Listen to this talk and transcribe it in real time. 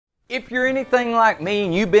If you're anything like me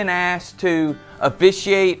and you've been asked to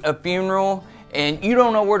officiate a funeral and you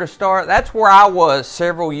don't know where to start, that's where I was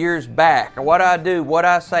several years back. What do I do? What do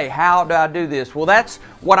I say? How do I do this? Well, that's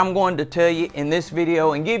what I'm going to tell you in this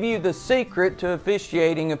video and give you the secret to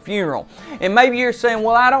officiating a funeral. And maybe you're saying,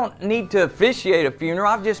 well, I don't need to officiate a funeral.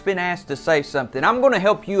 I've just been asked to say something. I'm going to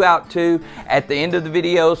help you out too at the end of the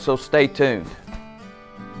video, so stay tuned.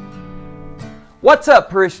 What's up,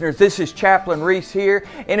 parishioners? This is Chaplain Reece here,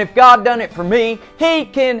 and if God done it for me, He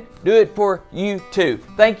can do it for you too.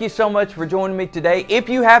 Thank you so much for joining me today. If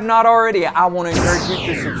you have not already, I want to encourage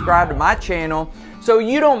you to subscribe to my channel so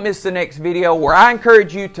you don't miss the next video where I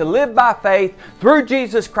encourage you to live by faith through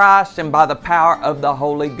Jesus Christ and by the power of the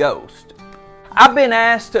Holy Ghost. I've been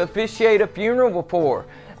asked to officiate a funeral before.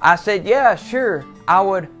 I said, yeah, sure, I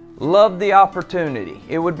would love the opportunity.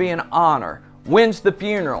 It would be an honor. When's the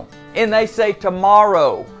funeral? And they say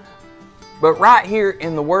tomorrow. But right here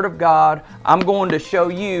in the Word of God, I'm going to show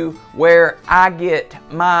you where I get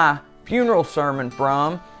my funeral sermon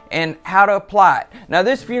from and how to apply it. Now,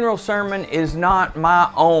 this funeral sermon is not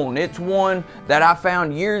my own. It's one that I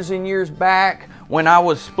found years and years back when I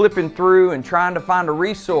was flipping through and trying to find a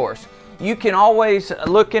resource. You can always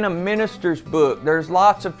look in a minister's book. There's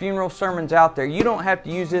lots of funeral sermons out there. You don't have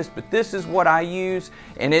to use this, but this is what I use,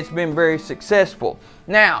 and it's been very successful.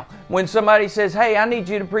 Now, when somebody says, hey, I need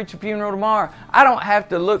you to preach a funeral tomorrow, I don't have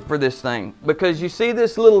to look for this thing, because you see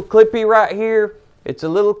this little clippy right here? It's a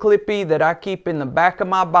little clippy that I keep in the back of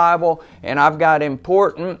my Bible, and I've got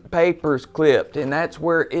important papers clipped, and that's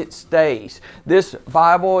where it stays. This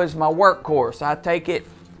Bible is my workhorse. I take it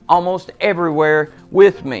almost everywhere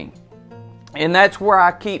with me. And that's where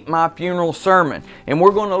I keep my funeral sermon. And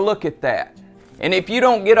we're going to look at that. And if you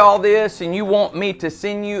don't get all this and you want me to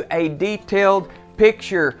send you a detailed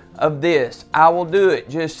picture of this, I will do it.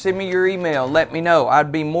 Just send me your email. Let me know.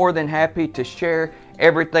 I'd be more than happy to share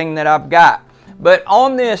everything that I've got. But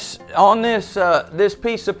on this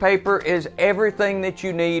piece of paper is everything that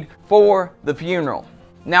you need for the funeral.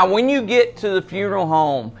 Now, when you get to the funeral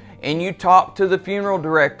home, and you talk to the funeral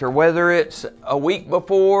director, whether it's a week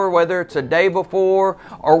before, whether it's a day before,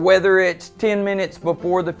 or whether it's 10 minutes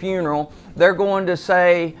before the funeral, they're going to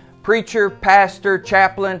say, preacher, pastor,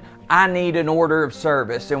 chaplain, I need an order of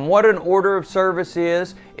service. And what an order of service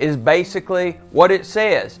is basically what it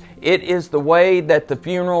says. It is the way that the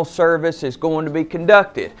funeral service is going to be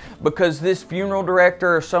conducted, because this funeral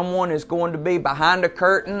director or someone is going to be behind a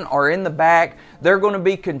curtain or in the back. They're going to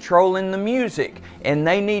be controlling the music, and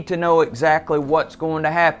they need to know exactly what's going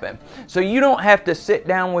to happen. So you don't have to sit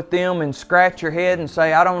down with them and scratch your head and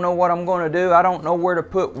say, I don't know what I'm going to do. I don't know where to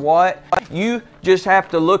put what. You just have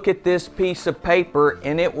to look at this piece of paper,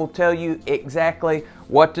 and it will tell you exactly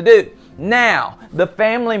what to do. Now, the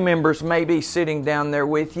family members may be sitting down there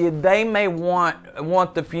with you. They may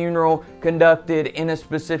want the funeral conducted in a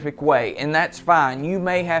specific way, and that's fine. You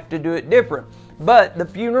may have to do it different. But the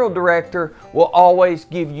funeral director will always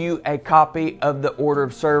give you a copy of the order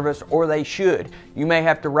of service, or they should. You may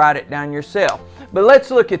have to write it down yourself. But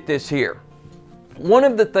let's look at this here. One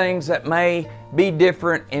of the things that may be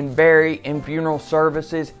different and vary in funeral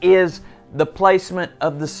services is the placement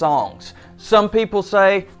of the songs. Some people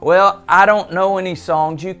say, well, I don't know any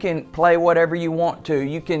songs. You can play whatever you want to.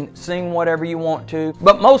 You can sing whatever you want to.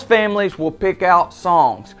 But most families will pick out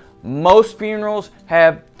songs. Most funerals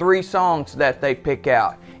have 3 songs that they pick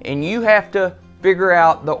out. And you have to figure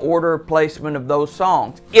out the order of placement of those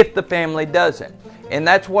songs if the family doesn't. And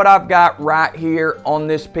that's what I've got right here on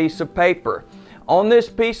this piece of paper. On this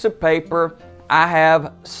piece of paper, I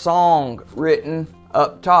have song written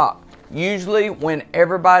up top. Usually when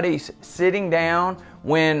everybody's sitting down,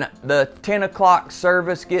 when the 10 o'clock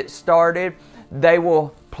service gets started, they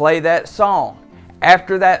will play that song.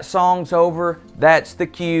 After that song's over, that's the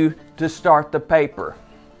cue to start the paper.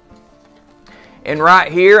 And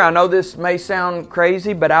right here, I know this may sound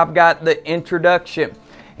crazy, but I've got the introduction.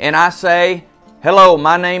 And I say, hello,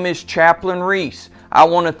 my name is Chaplain Reece. I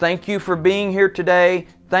want to thank you for being here today.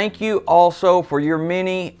 Thank you also for your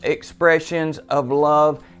many expressions of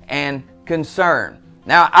love and concern.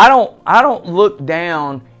 Now, I don't look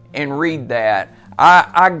down and read that.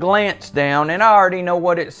 I glance down and I already know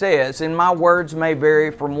what it says, and my words may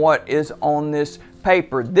vary from what is on this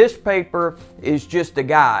paper. This paper is just a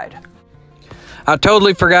guide. I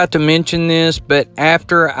totally forgot to mention this, but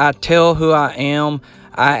after I tell who I am,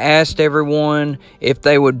 I asked everyone if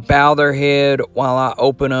they would bow their head while I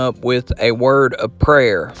open up with a word of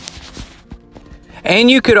prayer.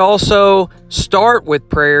 And you could also start with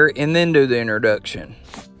prayer and then do the introduction.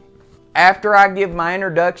 After I give my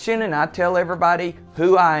introduction and I tell everybody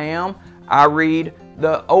who I am, I read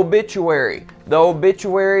the obituary. The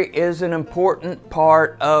obituary is an important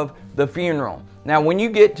part of the funeral. Now, when you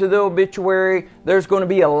get to the obituary, there's going to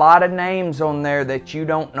be a lot of names on there that you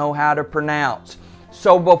don't know how to pronounce.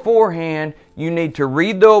 So beforehand, you need to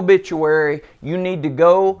read the obituary. You need to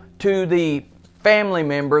go to the family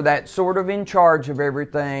member that's sort of in charge of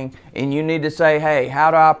everything, and you need to say, hey, how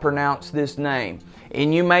do I pronounce this name?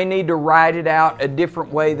 And you may need to write it out a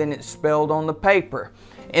different way than it's spelled on the paper.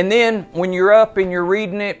 And then when you're up and you're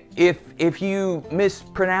reading it, if you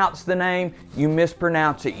mispronounce the name, you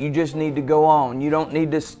mispronounce it. You just need to go on. You don't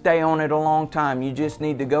need to stay on it a long time. You just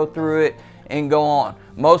need to go through it and go on.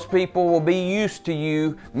 Most people will be used to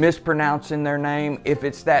you mispronouncing their name if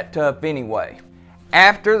it's that tough anyway.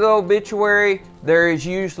 After the obituary, there is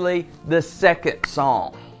usually the second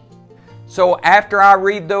song. So after I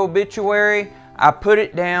read the obituary, I put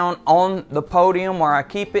it down on the podium where I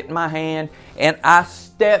keep it in my hand, and I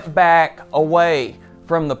step back away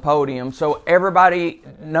from the podium so everybody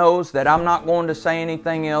knows that I'm not going to say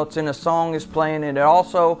anything else and a song is playing, and it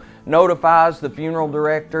also notifies the funeral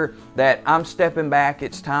director that I'm stepping back,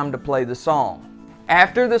 it's time to play the song.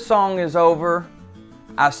 After the song is over,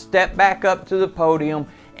 I step back up to the podium,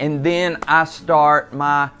 and then I start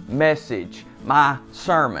my message, my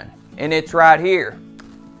sermon, and it's right here.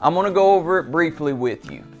 I'm going to go over it briefly with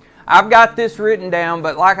you. I've got this written down,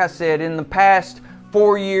 but like I said, in the past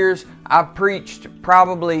 4 years, I've preached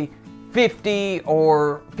probably 50 to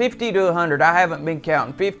 100. I haven't been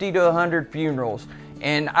counting, 50 to 100 funerals.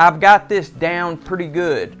 And I've got this down pretty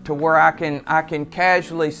good to where I can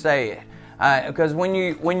casually say it. Because when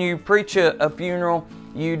you preach a funeral,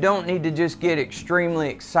 you don't need to just get extremely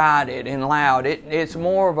excited and loud. It's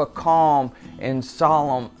more of a calm and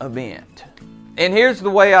solemn event. And here's the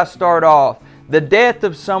way I start off. The death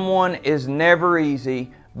of someone is never easy,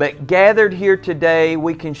 but gathered here today,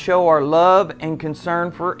 we can show our love and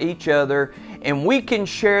concern for each other, and we can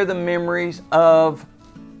share the memories of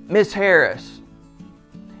Miss Harris.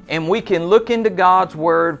 And we can look into God's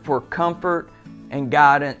Word for comfort and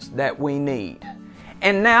guidance that we need.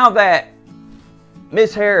 And now that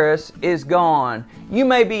Miss Harris is gone, you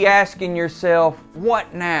may be asking yourself,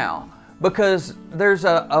 what now? Because there's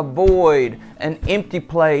a void, an empty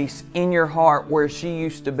place in your heart where she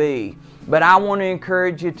used to be. But I want to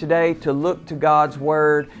encourage you today to look to God's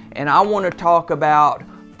Word, and I want to talk about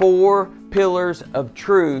 4 pillars of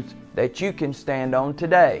truth that you can stand on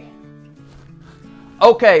today.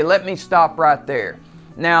 Okay, let me stop right there.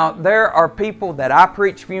 Now, there are people that I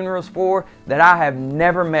preach funerals for that I have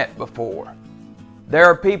never met before. There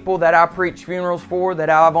are people that I preach funerals for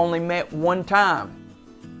that I've only met one time.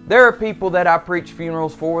 There are people that I preach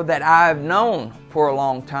funerals for that I have known for a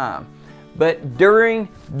long time. But during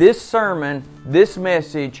this sermon, this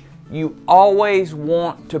message, you always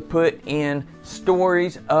want to put in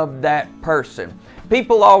stories of that person.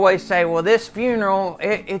 People always say, well, this funeral,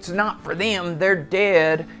 it's not for them. They're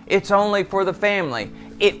dead. It's only for the family.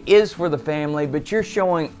 It is for the family, but you're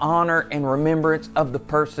showing honor and remembrance of the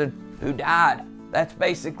person who died. That's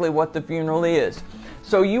basically what the funeral is.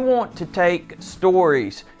 So you want to take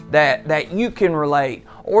stories that you can relate,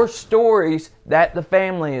 or stories that the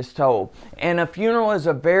family is told. And a funeral is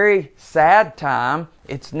a very sad time.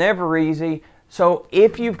 It's never easy. So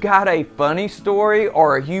if you've got a funny story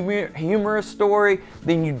or a humorous story,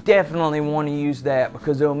 then you definitely want to use that,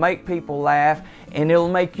 because it'll make people laugh and it'll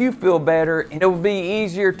make you feel better, and it'll be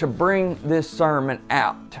easier to bring this sermon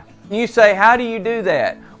out. You say, how do you do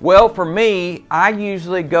that? Well, for me, I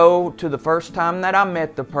usually go to the first time that I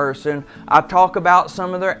met the person. I talk about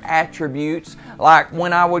some of their attributes. Like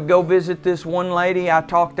when I would go visit this one lady, I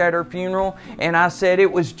talked at her funeral, and I said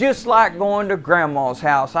it was just like going to Grandma's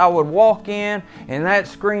house. I would walk in, and that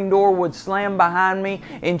screen door would slam behind me,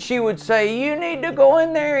 and she would say, you need to go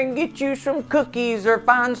in there and get you some cookies or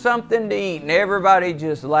find something to eat. And everybody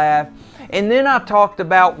just laughed. And then I talked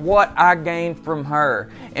about what I gained from her.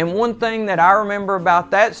 And one thing that I remember about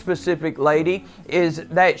that specific lady is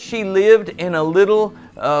that she lived in a little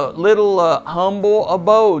humble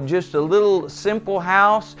abode, just a little simple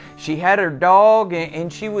house. She had her dog,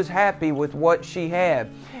 and she was happy with what she had.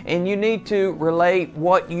 And you need to relate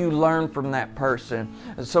what you learn from that person.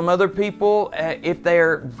 Some other people, if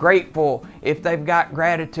they're grateful, if they've got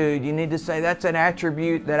gratitude, you need to say that's an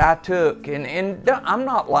attribute that I took. And I'm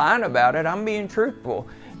not lying about it, I'm being truthful.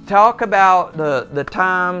 Talk about the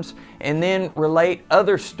times and then relate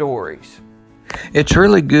other stories. It's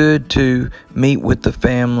really good to meet with the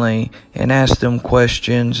family and ask them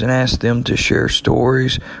questions and ask them to share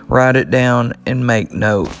stories, write it down and make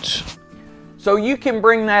notes. So you can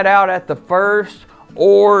bring that out at the first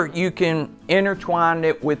or you can intertwine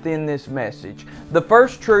it within this message. The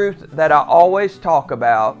first truth that I always talk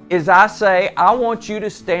about is I say, I want you to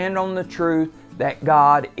stand on the truth that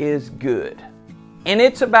God is good. And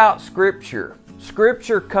it's about Scripture.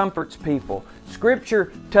 Scripture comforts people.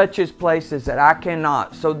 Scripture touches places that I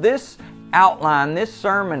cannot. So this outline, this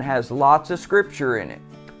sermon has lots of Scripture in it.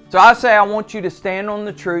 So I say I want you to stand on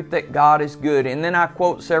the truth that God is good. And then I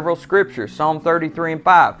quote several Scriptures. Psalm 33 and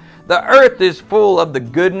 5. The earth is full of the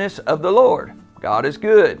goodness of the Lord. God is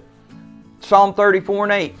good. Psalm 34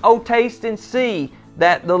 and 8. Oh, taste and see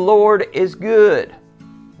that the Lord is good.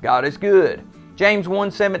 God is good. James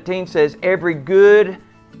 1:17 says, every good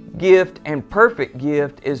gift and perfect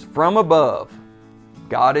gift is from above.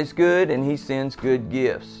 God is good and He sends good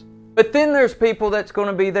gifts. But then there's people that's going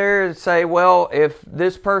to be there and say, well, if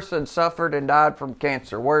this person suffered and died from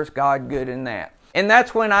cancer, where's God good in that? And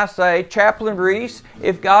that's when I say, Chaplain Reece,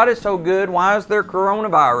 if God is so good, why is there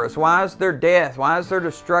coronavirus? Why is there death? Why is there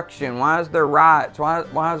destruction? Why is there riots?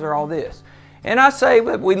 Why is there all this? And I say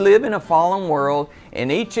that we live in a fallen world,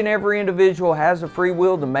 and each and every individual has a free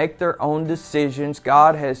will to make their own decisions.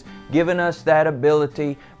 God has given us that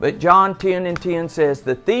ability. But John 10 and 10 says,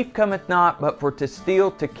 the thief cometh not but for to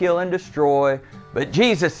steal, to kill, and destroy. But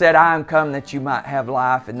Jesus said, I am come that you might have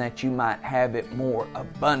life and that you might have it more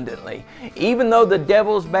abundantly. Even though the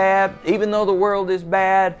devil's bad, even though the world is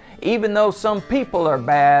bad, even though some people are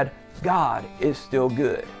bad, God is still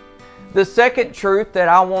good. The second truth that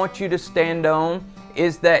I want you to stand on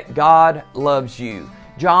is that God loves you.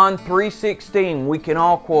 John 3:16, we can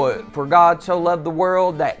all quote, for God so loved the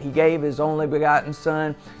world that He gave His only begotten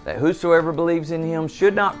Son, that whosoever believes in Him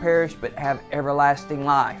should not perish but have everlasting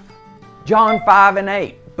life. John 5 and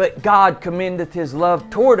 8, but God commendeth His love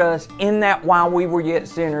toward us in that while we were yet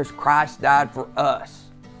sinners, Christ died for us.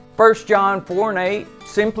 1 John 4 and 8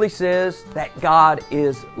 simply says that God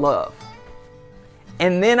is love.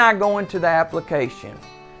 And then I go into the application.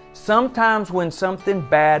 Sometimes when something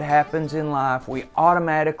bad happens in life, we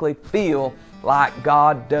automatically feel like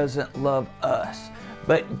God doesn't love us.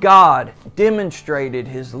 But God demonstrated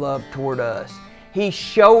His love toward us. He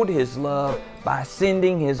showed His love by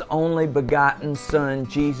sending His only begotten Son,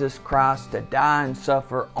 Jesus Christ, to die and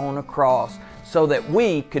suffer on a cross so that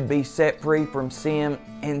we could be set free from sin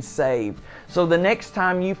and saved. So the next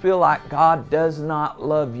time you feel like God does not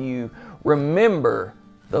love you, remember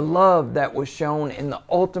the love that was shown in the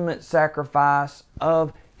ultimate sacrifice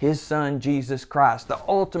of His Son, Jesus Christ, the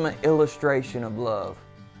ultimate illustration of love.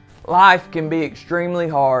 Life can be extremely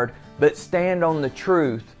hard, but stand on the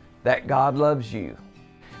truth that God loves you.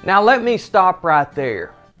 Now let me stop right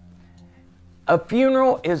there. A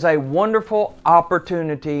funeral is a wonderful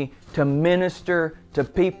opportunity to minister to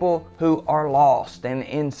people who are lost and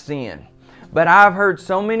in sin. But I've heard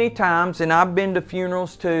so many times, and I've been to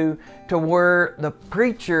funerals too, to where the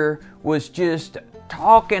preacher was just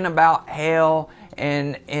talking about hell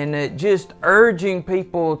and just urging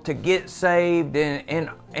people to get saved. And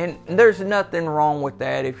there's nothing wrong with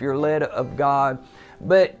that if you're led of God.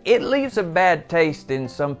 But it leaves a bad taste in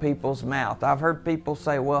some people's mouth. I've heard people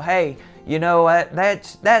say, well, hey, you know,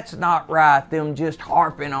 that's not right. Them just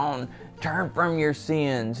harping on turn from your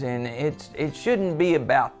sins. And it shouldn't be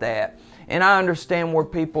about that. And I understand where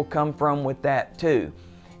people come from with that too.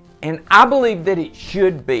 And I believe that it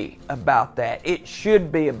should be about that. It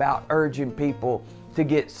should be about urging people to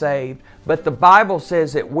get saved. But the Bible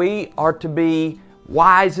says that we are to be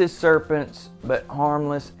wise as serpents, but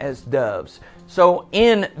harmless as doves. So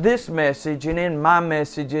in this message and in my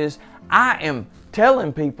messages, I am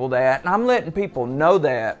telling people that, and I'm letting people know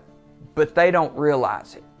that, but they don't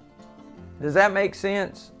realize it. Does that make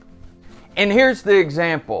sense? And here's the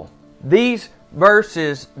example. These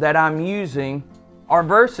verses that I'm using are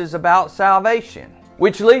verses about salvation,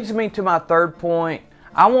 which leads me to my third point.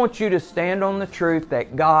 I want you to stand on the truth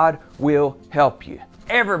that God will help you.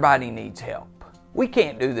 Everybody needs help. We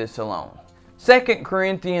can't do this alone. 2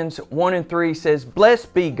 Corinthians 1 and 3 says,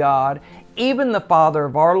 blessed be God, even the Father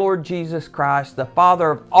of our Lord Jesus Christ, the Father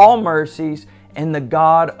of all mercies and the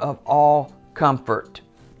God of all comfort.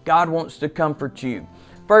 God wants to comfort you.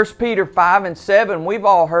 1 Peter 5 and 7, we've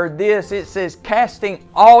all heard this. It says, casting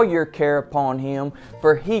all your care upon Him,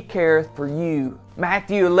 for He careth for you.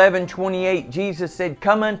 Matthew 11:28, Jesus said,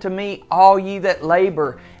 come unto me, all ye that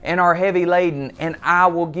labor and are heavy laden, and I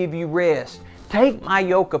will give you rest. Take my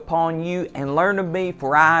yoke upon you and learn of me,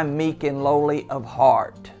 for I am meek and lowly of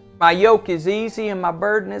heart. My yoke is easy and my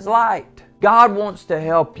burden is light. God wants to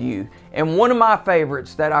help you. And one of my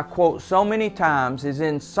favorites that I quote so many times is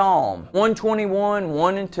in Psalm 121,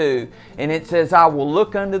 1 and 2. And it says, I will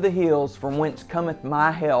look unto the hills from whence cometh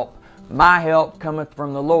my help. My help cometh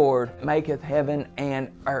from the Lord, maketh heaven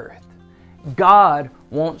and earth. God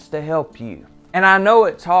wants to help you. And I know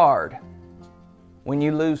it's hard when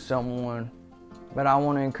you lose someone, but I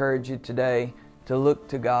want to encourage you today to look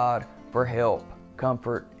to God for help,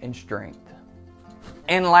 comfort, and strength.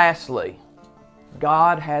 And lastly,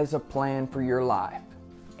 God has a plan for your life.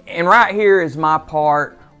 And right here is my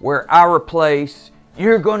part where I replace,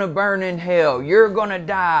 you're going to burn in hell, you're going to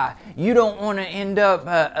die, you don't want to end up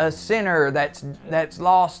a sinner that's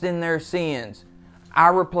lost in their sins. I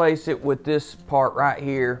replace it with this part right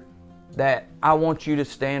here, that I want you to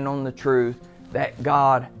stand on the truth that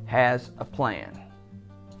God has a plan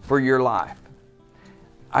for your life.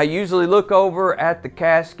 I usually look over at the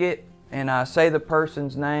casket and I say the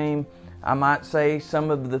person's name. I might say some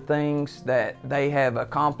of the things that they have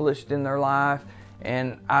accomplished in their life,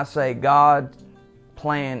 and I say God's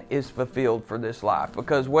plan is fulfilled for this life,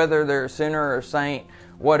 because whether they're a sinner or a saint,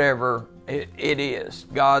 whatever it is,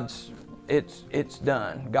 it's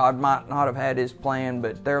done. God might not have had His plan,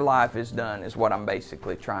 but their life is done, is what I'm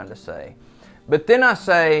basically trying to say. But then I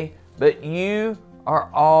say, but you are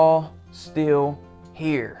all still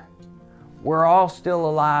here. We're all still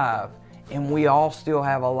alive, and we all still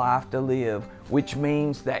have a life to live, which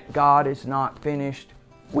means that God is not finished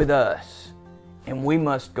with us, and we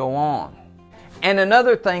must go on. And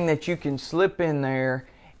another thing that you can slip in there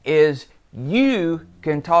is you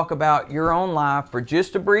can talk about your own life for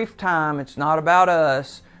just a brief time. It's not about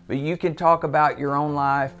us, but you can talk about your own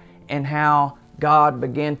life and how God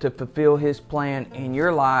began to fulfill His plan in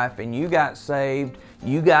your life, and you got saved,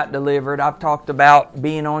 you got delivered. I've talked about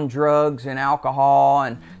being on drugs and alcohol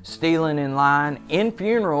and stealing and lying in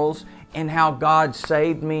funerals, and how God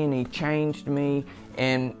saved me and He changed me,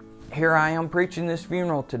 and here I am preaching this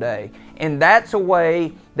funeral today. And that's a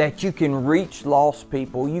way that you can reach lost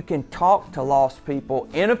people. You can talk to lost people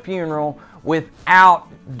in a funeral without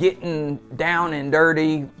getting down and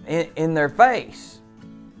dirty in their face.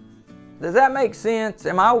 Does that make sense?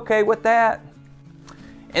 Am I okay with that?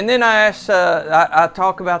 And then I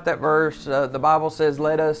talk about that verse. The Bible says,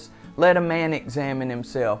 let a man examine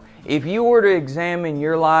himself. If you were to examine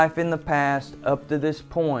your life in the past up to this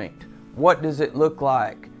point, what does it look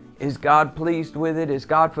like? Is God pleased with it? Is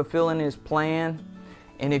God fulfilling His plan?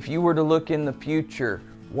 And if you were to look in the future,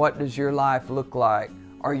 what does your life look like?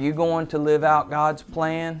 Are you going to live out God's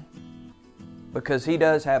plan? Because He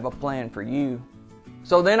does have a plan for you.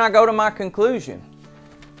 So then I go to my conclusion.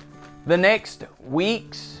 The next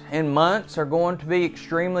weeks and months are going to be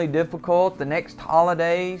extremely difficult. The next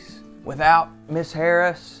holidays without Miss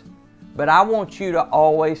Harris. But I want you to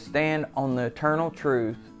always stand on the eternal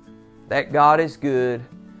truth that God is good,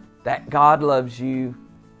 that God loves you,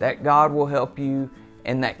 that God will help you,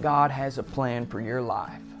 and that God has a plan for your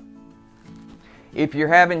life. If you're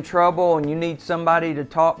having trouble and you need somebody to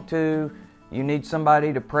talk to, you need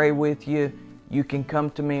somebody to pray with you, you can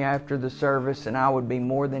come to me after the service, and I would be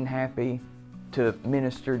more than happy to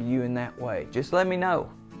minister to you in that way. Just let me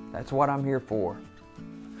know. That's what I'm here for.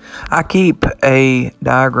 I keep a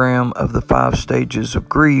diagram of the 5 stages of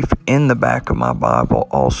grief in the back of my Bible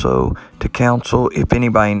also to counsel if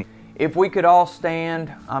anybody. If we could all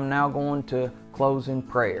stand, I'm now going to close in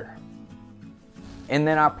prayer. And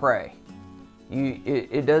then I pray.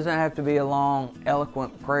 It doesn't have to be a long,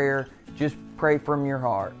 eloquent prayer. Just pray from your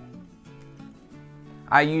heart.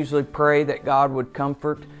 I usually pray that God would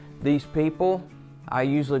comfort these people. I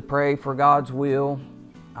usually pray for God's will.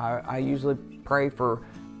 I usually pray for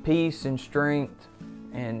peace and strength,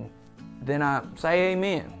 and then I say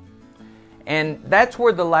amen. And that's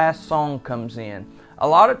where the last song comes in. A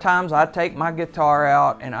lot of times I take my guitar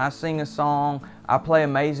out and I sing a song. I play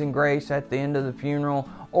Amazing Grace at the end of the funeral,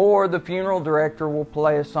 or the funeral director will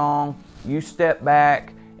play a song. You step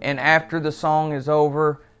back, and after the song is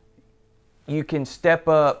over, you can step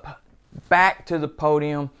up back to the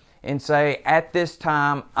podium and say, at this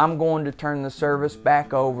time, I'm going to turn the service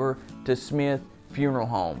back over to Smith Funeral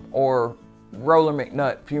Home or Roller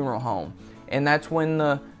McNutt Funeral Home. And that's when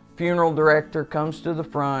the funeral director comes to the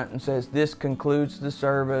front and says, this concludes the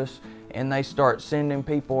service, and they start sending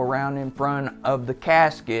people around in front of the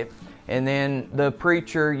casket. And then the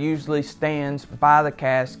preacher usually stands by the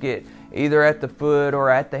casket, either at the foot or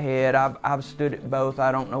at the head. I've stood at both.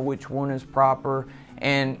 I don't know which one is proper.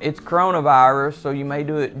 And it's coronavirus, so you may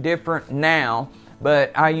do it different now.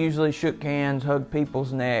 But I usually shook hands, hugged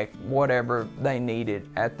people's neck, whatever they needed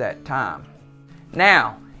at that time.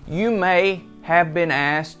 Now, you may have been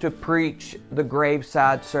asked to preach the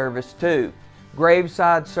graveside service too.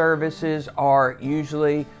 Graveside services are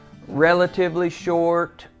usually relatively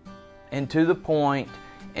short and to the point,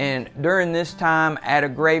 And during this time at a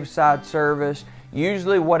graveside service,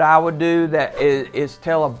 usually what I would do is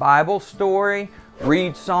tell a Bible story,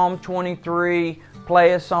 read Psalm 23,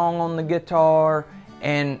 play a song on the guitar,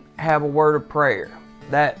 and have a word of prayer.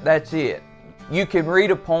 That's it. You can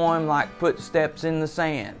read a poem like Footsteps in the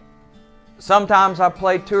Sand. Sometimes I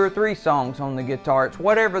play 2 or 3 songs on the guitar. It's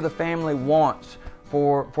whatever the family wants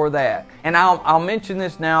for that. And I'll mention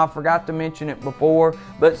this now. I forgot to mention it before,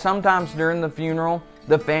 but sometimes during the funeral,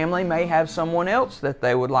 the family may have someone else that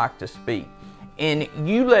they would like to speak. And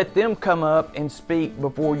you let them come up and speak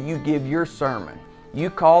before you give your sermon. You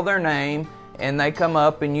call their name and they come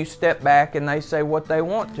up and you step back and they say what they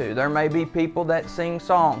want to. There may be people that sing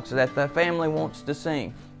songs that the family wants to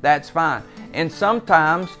sing. That's fine. And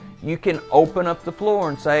sometimes you can open up the floor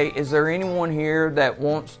and say, is there anyone here that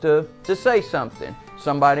wants to say something?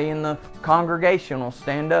 Somebody in the congregation will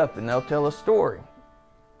stand up and they'll tell a story.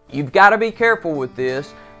 You've got to be careful with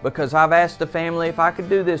this, because I've asked the family if I could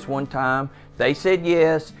do this one time. They said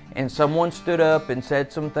yes, and someone stood up and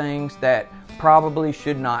said some things that probably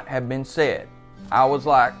should not have been said. I was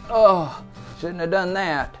like, oh, shouldn't have done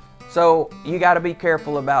that. So you got to be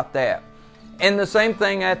careful about that. And the same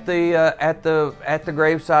thing at the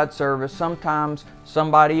graveside service. Sometimes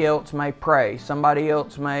somebody else may pray. Somebody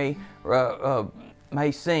else may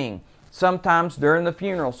sing. Sometimes during the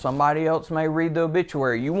funeral, somebody else may read the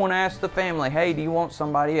obituary. You want to ask the family, hey, do you want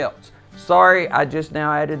somebody else? Sorry, I just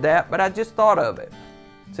now added that, but I just thought of it.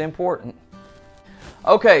 It's important.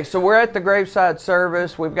 Okay, so we're at the graveside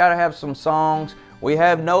service. We've got to have some songs. We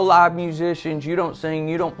have no live musicians. You don't sing,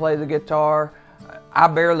 you don't play the guitar. I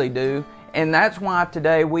barely do. And that's why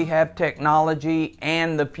today we have technology,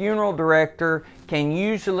 and the funeral director can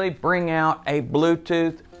usually bring out a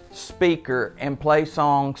Bluetooth speaker and play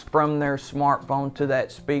songs from their smartphone to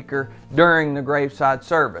that speaker during the graveside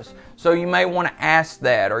service. So you may want to ask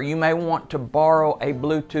that, or you may want to borrow a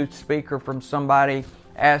Bluetooth speaker from somebody.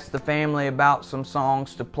 Ask the family about some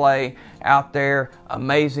songs to play out there.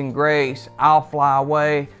 Amazing Grace, I'll Fly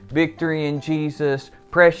Away, Victory in Jesus,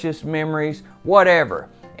 Precious Memories, whatever.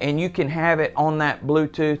 And you can have it on that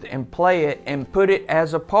Bluetooth and play it and put it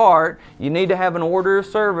as a part. You need to have an order of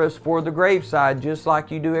service for the graveside, just like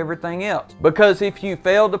you do everything else. Because if you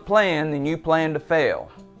fail to plan, then you plan to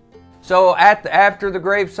fail. So after the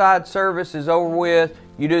graveside service is over with,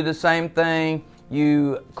 you do the same thing.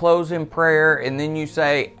 You close in prayer, and then you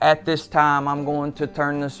say, at this time, I'm going to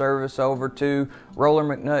turn the service over to Roller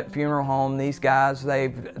McNutt Funeral Home. These guys,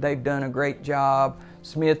 they've done a great job.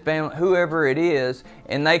 Smith family, whoever it is,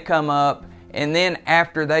 and they come up, and then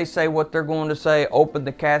after they say what they're going to say, open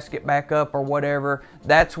the casket back up or whatever,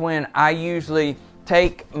 that's when I usually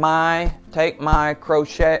take my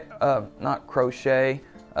crochet, not crochet,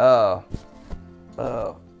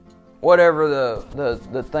 whatever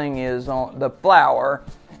the thing is on the flower,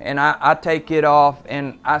 and I take it off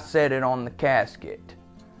and I set it on the casket.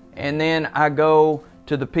 And then I go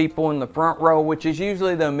to the people in the front row, which is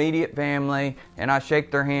usually the immediate family, and I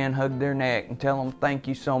shake their hand, hug their neck, and tell them thank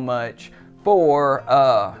you so much for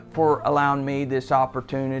allowing me this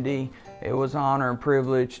opportunity. It was an honor and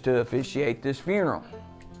privilege to officiate this funeral.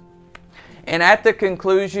 And at the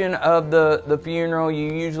conclusion of the funeral,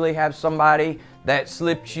 you usually have somebody that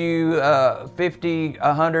slips you $50,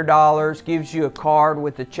 $100, gives you a card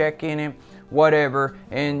with a check in it, whatever,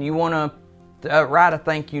 and you want to write a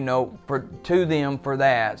thank you note to them for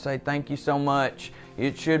that. Say thank you so much.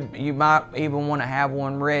 You might even want to have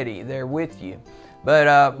one ready there with you.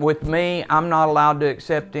 But with me, I'm not allowed to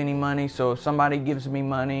accept any money. So if somebody gives me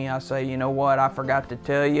money, I say, you know what, I forgot to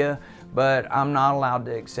tell you, but I'm not allowed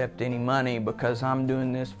to accept any money because I'm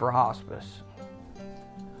doing this for hospice.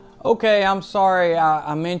 Okay, I'm sorry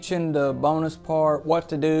I mentioned the bonus part, what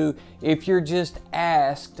to do if you're just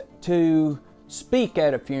asked to speak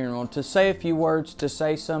at a funeral, to say a few words, to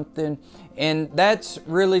say something. And that's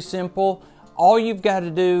really simple. All you've got to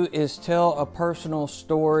do is tell a personal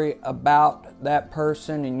story about that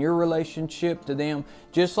person and your relationship to them.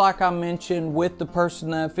 Just like I mentioned with the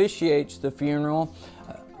person that officiates the funeral,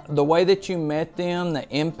 the way that you met them, the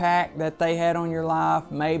impact that they had on your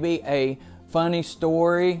life, maybe a funny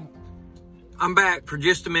story. I'm back for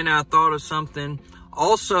just a minute. I thought of something.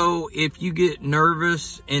 Also, if you get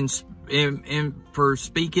nervous and for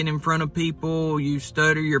speaking in front of people, you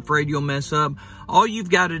stutter, you're afraid you'll mess up, all you've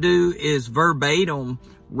got to do is verbatim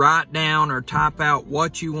write down or type out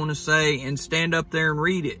what you want to say and stand up there and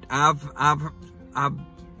read it. I've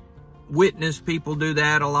witnessed people do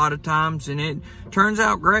that a lot of times, and it turns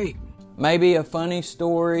out great. Maybe a funny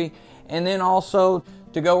story, and then also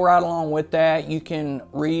To go right along with that, you can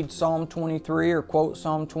read Psalm 23 or quote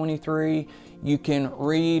Psalm 23. You can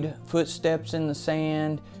read Footsteps in the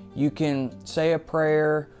Sand. You can say a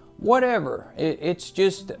prayer, whatever. It's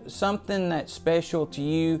just something that's special to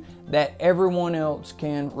you that everyone else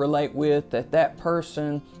can relate with, that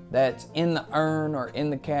person that's in the urn or in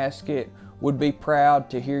the casket would be proud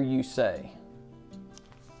to hear you say.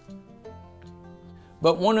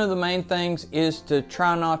 But one of the main things is to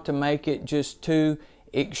try not to make it just too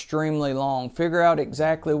extremely long. Figure out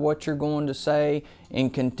exactly what you're going to say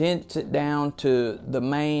and condense it down to the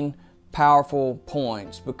main powerful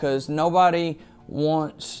points, because nobody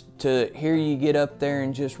wants to hear you get up there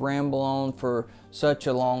and just ramble on for such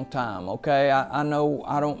a long time. Okay, I know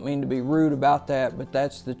I don't mean to be rude about that, but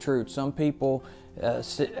that's the truth. Some people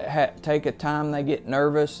take a time, they get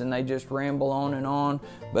nervous and they just ramble on,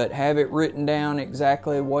 but have it written down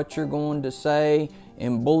exactly what you're going to say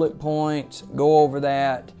in bullet points. Go over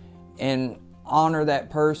that and honor that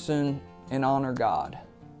person and honor God.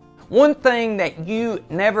 One thing that you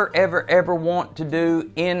never ever want to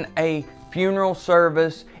do in a funeral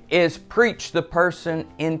service is preach the person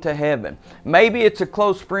into heaven. Maybe it's a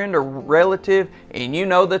close friend or relative and you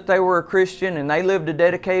know that they were a Christian and they lived a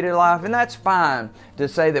dedicated life, and that's fine to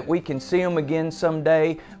say that we can see them again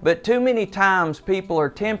someday. But too many times people are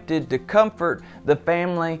tempted to comfort the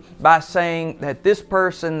family by saying that this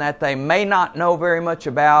person that they may not know very much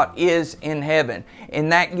about is in heaven,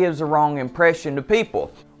 and that gives a wrong impression to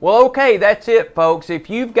people. Well, okay, that's it, folks. If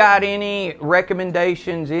you've got any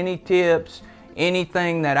recommendations, any tips,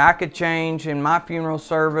 anything that I could change in my funeral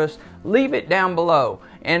service, leave it down below.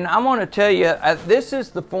 And I'm going to tell you, this is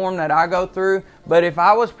the form that I go through, but if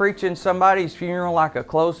I was preaching somebody's funeral, like a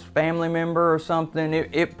close family member or something,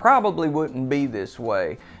 it probably wouldn't be this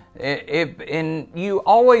way. And you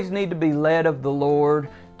always need to be led of the Lord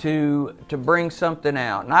to bring something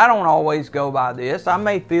out. And I don't always go by this. I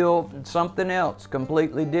may feel something else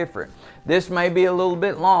completely different. This may be a little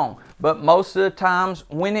bit long, but most of the times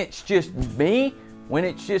when it's just me,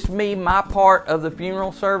 my part of the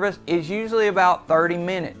funeral service is usually about 30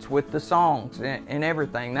 minutes with the songs and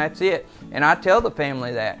everything. That's it. And I tell the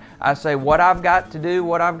family that. I say what I've got to do,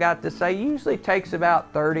 what I've got to say usually takes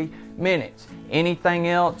about 30 minutes. Anything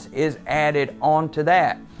else is added on to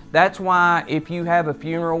that. That's why if you have a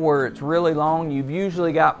funeral where it's really long, you've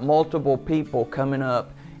usually got multiple people coming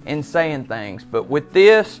up and saying things. But with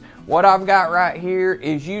this, what I've got right here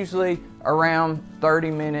is usually around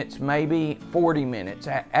 30 minutes, maybe 40 minutes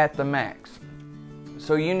at the max.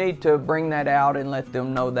 So you need to bring that out and let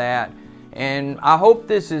them know that. And I hope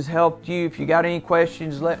this has helped you. If you got any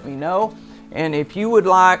questions, let me know. And if you would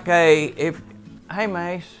like hey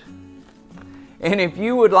Mace. And if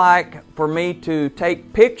you would like for me to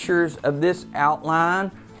take pictures of this outline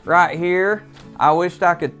right here, I wished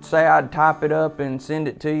I could say I'd type it up and send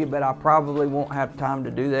it to you, but I probably won't have time to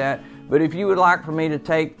do that. But if you would like for me to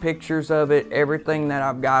take pictures of it, everything that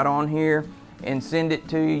I've got on here, and send it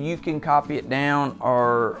to you, you can copy it down,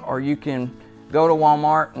 or you can go to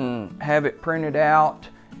Walmart and have it printed out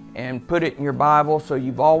and put it in your Bible so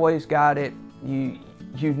you've always got it.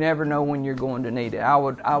 You never know when you're going to need it. I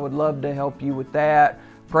would love to help you with that.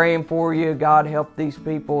 Praying for you. God help these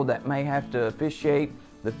people that may have to officiate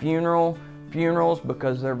the funerals,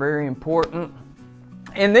 because they're very important.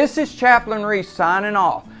 And this is Chaplain Reece signing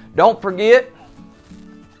off. Don't forget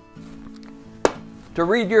to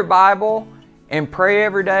read your Bible and pray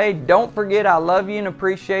every day. Don't forget, I love you and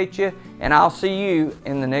appreciate you, and I'll see you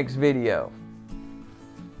in the next video.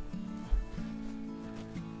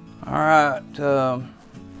 All right,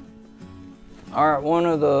 one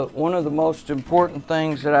of the most important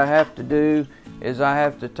things that I have to do is I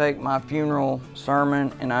have to take my funeral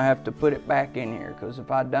sermon and I have to put it back in here, because if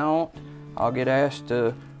I don't, I'll get asked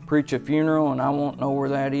to preach a funeral and I won't know where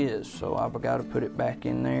that is. So I've got to put it back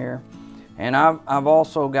in there. And I've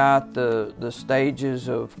also got the stages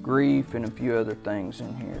of grief and a few other things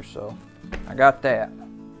in here. So I got that.